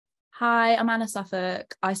Hi, I'm Anna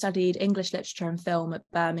Suffolk. I studied English literature and film at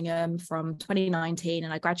Birmingham from 2019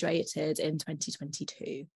 and I graduated in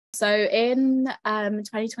 2022. So in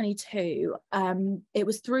 2022, it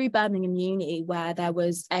was through Birmingham Uni where there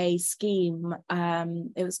was a scheme.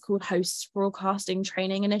 It was called Host Broadcasting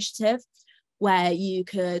Training Initiative, where you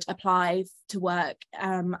could apply to work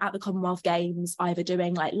at the Commonwealth Games, either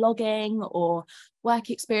doing like logging or work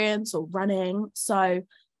experience or running. So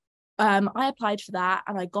I applied for that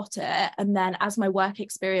and I got it. And then as my work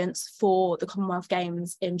experience for the Commonwealth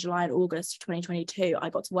Games in July and August of 2022, I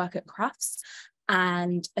got to work at Crufts,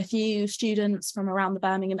 and a few students from around the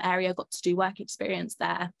Birmingham area got to do work experience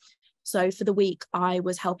there. So for the week, I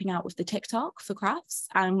was helping out with the TikTok for Crufts,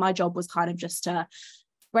 and my job was kind of just to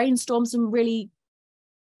brainstorm some really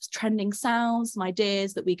trending sounds, some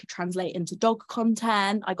ideas that we could translate into dog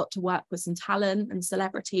content. I got to work with some talent and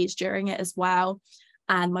celebrities during it as well.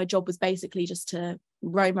 And my job was basically just to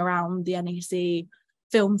roam around the NEC,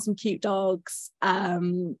 film some cute dogs,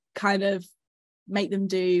 kind of make them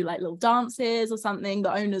do like little dances or something.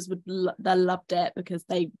 The owners they loved it because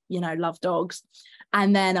they, love dogs.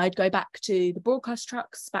 And then I'd go back to the broadcast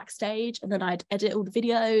trucks backstage, and then I'd edit all the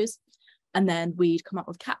videos, and then we'd come up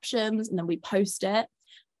with captions, and then we'd post it.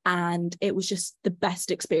 And it was just the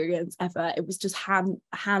best experience ever. It was just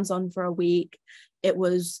hands-on for a week. It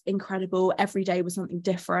was incredible. Every day was something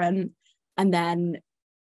different. And then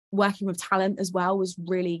working with talent as well was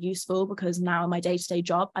really useful, because now in my day-to-day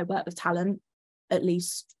job, I work with talent at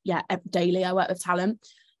least, daily I work with talent.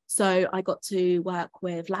 So I got to work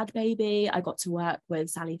with Lad Baby, I got to work with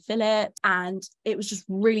Sally Phillip, and it was just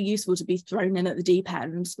really useful to be thrown in at the deep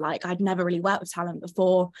end. Like, I'd never really worked with talent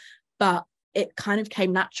before, but it kind of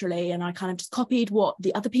came naturally, and I kind of just copied what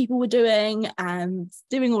the other people were doing and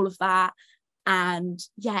doing all of that. And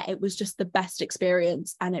it was just the best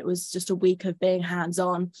experience, and it was just a week of being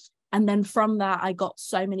hands-on. And then from that, I got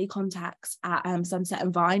so many contacts at Sunset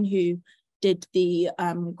and Vine, who did the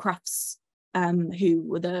Crufts, who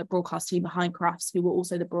were the broadcast team behind Crufts, who were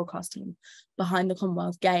also the broadcast team behind the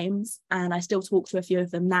Commonwealth Games. And I still talk to a few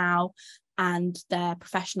of them now, and they're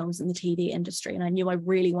professionals in the TV industry. And I knew I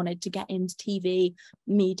really wanted to get into TV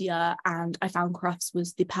media, and I found Crufts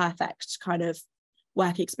was the perfect kind of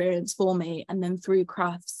work experience for me. And then through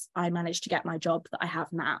Crufts, I managed to get my job that I have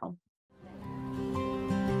now.